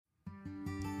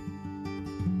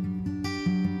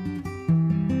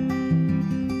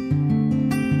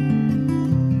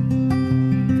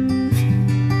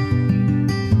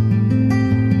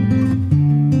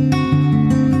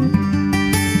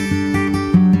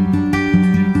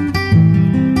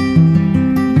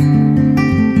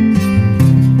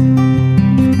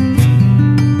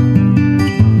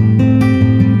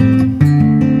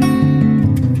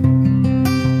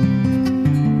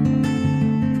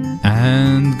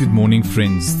Good morning,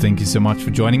 friends. Thank you so much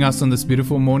for joining us on this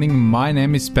beautiful morning. My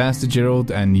name is Pastor Gerald,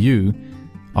 and you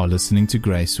are listening to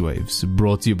Grace Waves,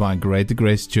 brought to you by Greater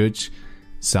Grace Church,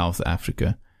 South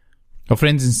Africa. Our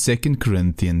friends, in 2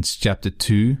 Corinthians chapter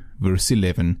 2, verse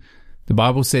 11, the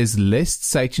Bible says, "Lest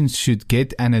Satan should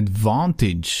get an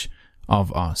advantage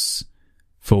of us,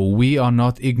 for we are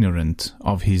not ignorant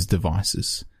of his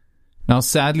devices." Now,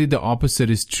 sadly, the opposite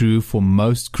is true for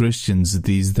most Christians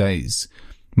these days.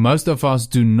 Most of us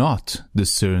do not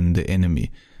discern the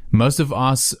enemy. Most of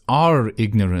us are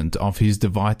ignorant of his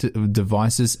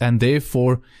devices, and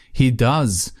therefore he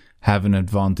does have an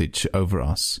advantage over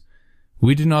us.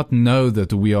 We do not know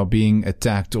that we are being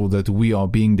attacked or that we are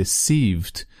being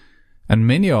deceived, and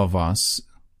many of us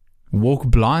walk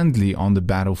blindly on the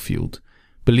battlefield,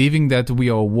 believing that we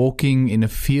are walking in a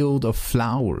field of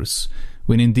flowers,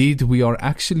 when indeed we are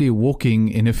actually walking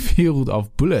in a field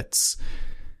of bullets.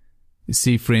 You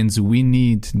see, friends, we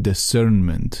need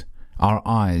discernment. Our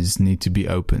eyes need to be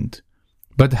opened.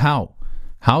 But how?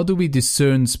 How do we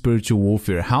discern spiritual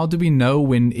warfare? How do we know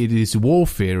when it is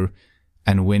warfare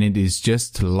and when it is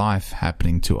just life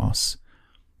happening to us?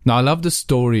 Now, I love the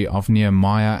story of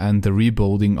Nehemiah and the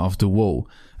rebuilding of the wall.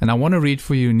 And I want to read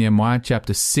for you Nehemiah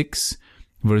chapter 6,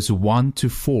 verse 1 to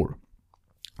 4.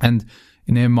 And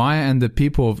Nehemiah and the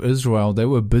people of Israel, they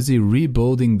were busy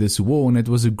rebuilding this wall, and it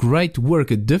was a great work,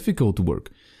 a difficult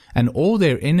work. And all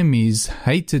their enemies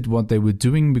hated what they were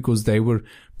doing because they were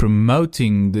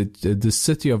promoting the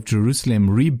city of Jerusalem,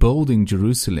 rebuilding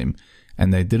Jerusalem,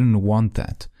 and they didn't want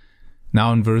that.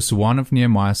 Now in verse 1 of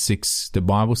Nehemiah 6, the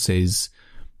Bible says,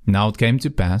 "Now it came to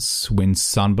pass, when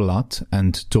Sanballat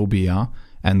and Tobiah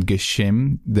and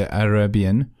Geshem the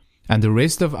Arabian and the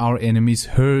rest of our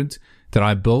enemies heard that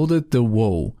I builded the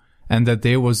wall, and that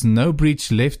there was no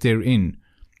breach left therein,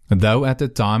 though at the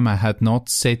time I had not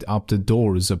set up the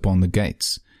doors upon the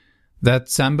gates, that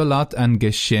Sanballat and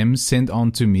Geshem sent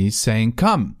unto me, saying,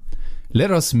 Come,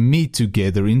 let us meet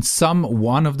together in some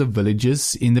one of the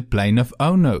villages in the plain of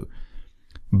Ono.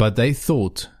 But they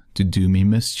thought to do me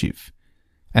mischief.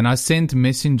 And I sent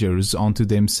messengers unto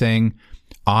them, saying,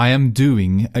 I am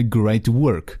doing a great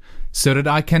work, so that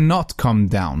I cannot come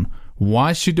down.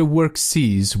 Why should the work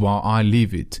cease while I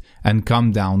leave it, and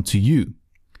come down to you?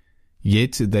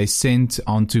 Yet they sent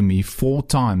unto me 4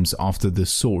 times after the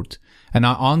sort, and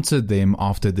I answered them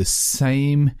after the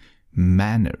same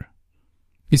manner."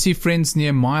 You see, friends,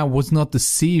 Nehemiah was not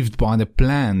deceived by the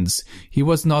plans. He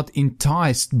was not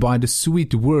enticed by the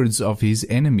sweet words of his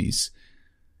enemies.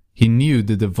 He knew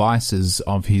the devices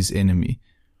of his enemy.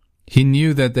 He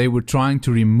knew that they were trying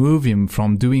to remove him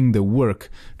from doing the work,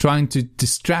 trying to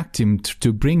distract him,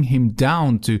 to bring him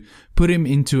down, to put him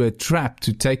into a trap,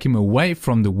 to take him away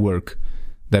from the work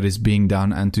that is being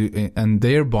done, and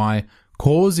thereby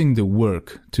causing the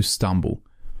work to stumble.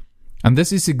 And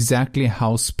this is exactly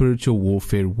how spiritual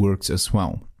warfare works as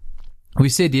well. We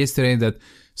said yesterday that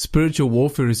spiritual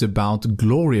warfare is about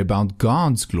glory, about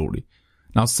God's glory.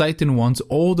 Now, Satan wants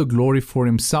all the glory for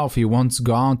himself. He wants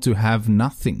God to have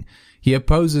nothing. He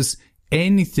opposes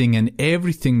anything and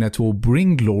everything that will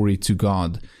bring glory to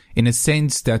God, in a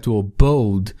sense that will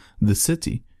build the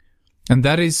city. And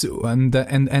that is, and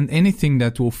anything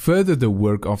that will further the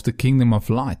work of the kingdom of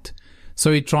light.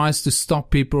 So he tries to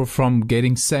stop people from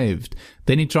getting saved.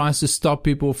 Then he tries to stop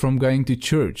people from going to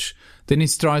church. Then he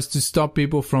tries to stop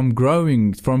people from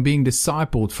growing, from being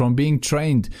discipled, from being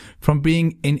trained, from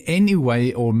being in any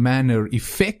way or manner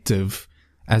effective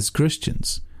as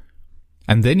Christians.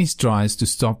 And then he tries to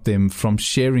stop them from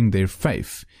sharing their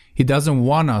faith. He doesn't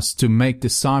want us to make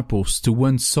disciples, to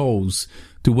win souls,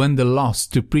 to win the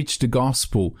lost, to preach the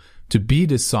gospel, to be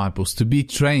disciples, to be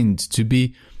trained, to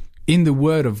be in the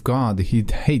Word of God. He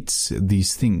hates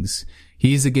these things.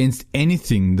 He is against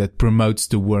anything that promotes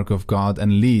the work of God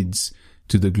and leads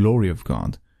to the glory of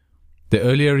God. The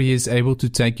earlier he is able to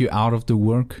take you out of the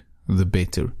work, the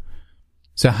better.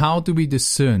 So how do we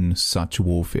discern such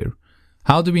warfare?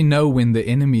 How do we know when the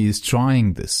enemy is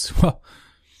trying this? Well,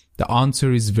 the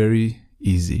answer is very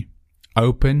easy.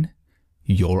 Open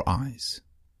your eyes.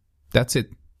 That's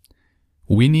it.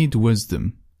 We need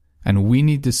wisdom, and we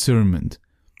need discernment.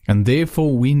 And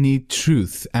therefore we need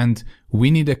truth, and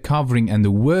we need a covering, and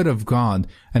the Word of God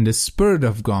and the Spirit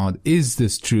of God is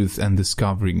this truth and this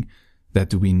covering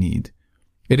that we need.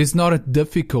 It is not a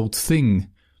difficult thing.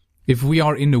 If we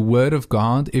are in the Word of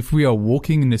God, if we are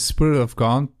walking in the Spirit of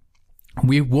God,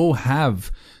 we will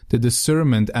have the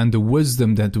discernment and the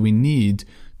wisdom that we need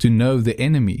to know the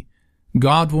enemy.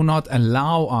 God will not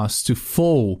allow us to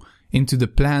fall into the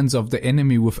plans of the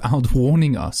enemy without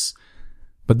warning us.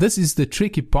 But this is the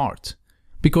tricky part.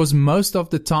 Because most of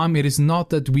the time it is not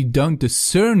that we don't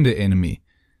discern the enemy.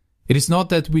 It is not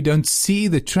that we don't see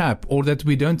the trap or that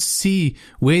we don't see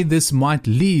where this might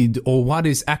lead or what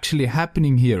is actually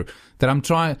happening here.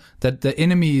 That the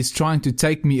enemy is trying to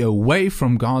take me away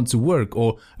from God's work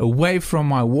or away from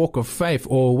my walk of faith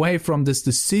or away from this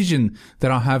decision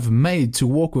that I have made to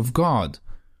walk with God.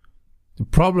 The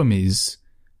problem is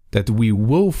that we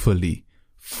willfully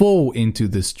fall into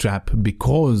this trap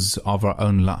because of our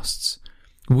own lusts.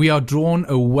 We are drawn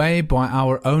away by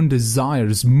our own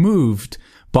desires, moved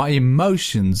by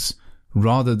emotions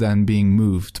rather than being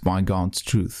moved by God's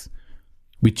truth.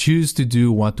 We choose to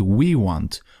do what we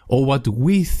want or what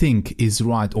we think is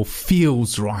right or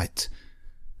feels right,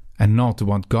 and not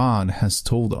what God has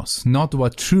told us, not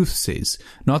what truth says,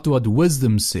 not what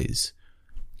wisdom says.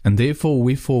 And therefore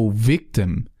we fall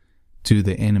victim to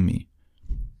the enemy.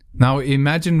 Now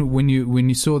imagine when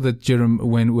you saw that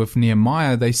with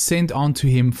Nehemiah, they sent unto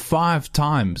him 5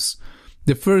 times.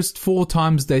 The first 4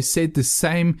 times they said the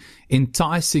same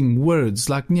enticing words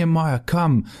like, Nehemiah,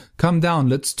 come down,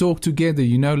 let's talk together,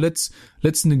 let's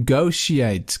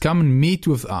negotiate, come and meet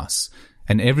with us.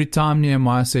 And every time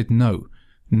Nehemiah said, no,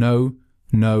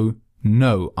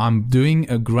 I'm doing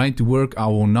a great work, I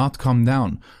will not come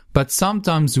down. But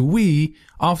sometimes we,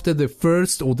 after the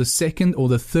first or the second or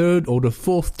the third or the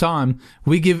 4th time,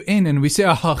 we give in and we say,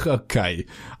 okay,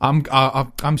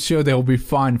 I'm sure they'll be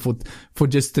fine for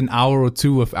just an hour or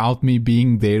 2 without me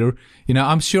being there.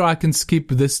 I'm sure I can skip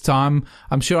this time.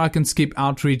 I'm sure I can skip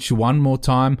outreach one more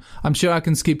time. I'm sure I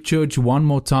can skip church one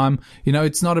more time.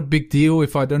 It's not a big deal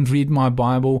if I don't read my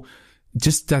Bible.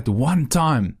 Just that one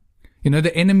time.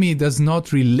 The enemy does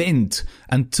not relent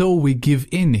until we give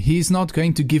in. He's not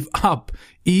going to give up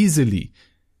easily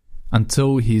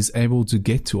until he's able to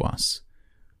get to us.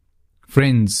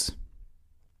 Friends,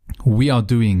 we are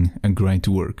doing a great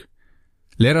work.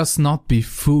 Let us not be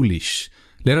foolish.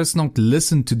 Let us not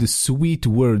listen to the sweet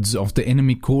words of the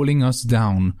enemy calling us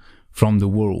down from the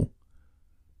wall.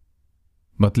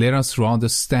 But let us rather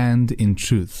stand in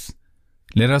truth.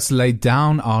 Let us lay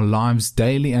down our lives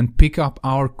daily and pick up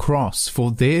our cross,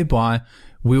 for thereby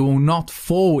we will not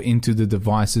fall into the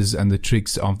devices and the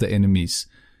tricks of the enemies.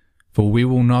 For we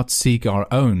will not seek our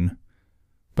own,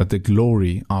 but the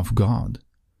glory of God.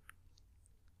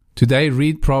 Today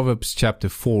read Proverbs chapter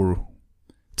 4.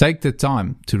 Take the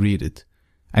time to read it,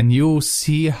 and you'll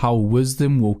see how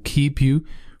wisdom will keep you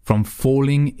from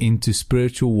falling into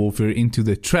spiritual warfare, into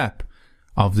the trap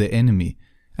of the enemy.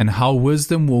 And how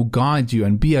wisdom will guide you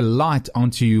and be a light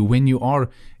unto you when you are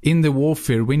in the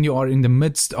warfare, when you are in the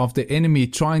midst of the enemy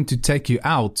trying to take you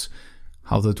out,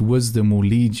 how that wisdom will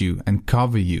lead you and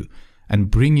cover you and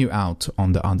bring you out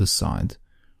on the other side.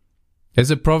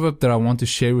 There's a proverb that I want to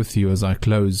share with you as I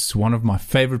close. One of my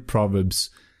favorite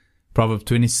proverbs, Proverb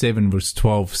 27 verse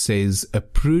 12 says, "A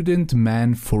prudent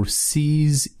man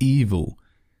foresees evil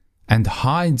and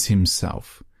hides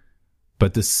himself,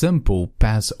 but the simple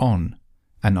pass on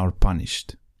and are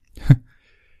punished."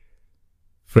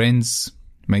 Friends,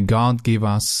 may God give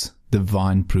us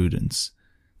divine prudence,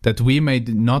 that we may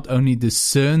not only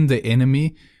discern the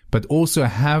enemy, but also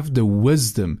have the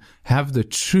wisdom, have the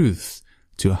truth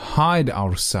to hide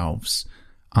ourselves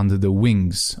under the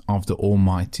wings of the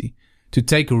Almighty, to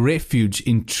take refuge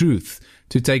in truth,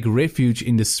 to take refuge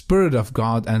in the Spirit of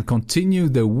God and continue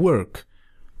the work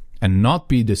and not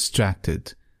be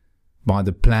distracted by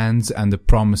the plans and the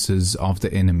promises of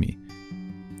the enemy.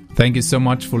 Thank you so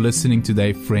much for listening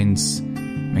today, friends.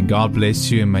 May God bless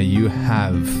you and may you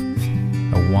have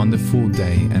a wonderful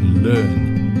day and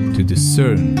learn to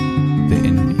discern the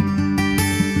enemy.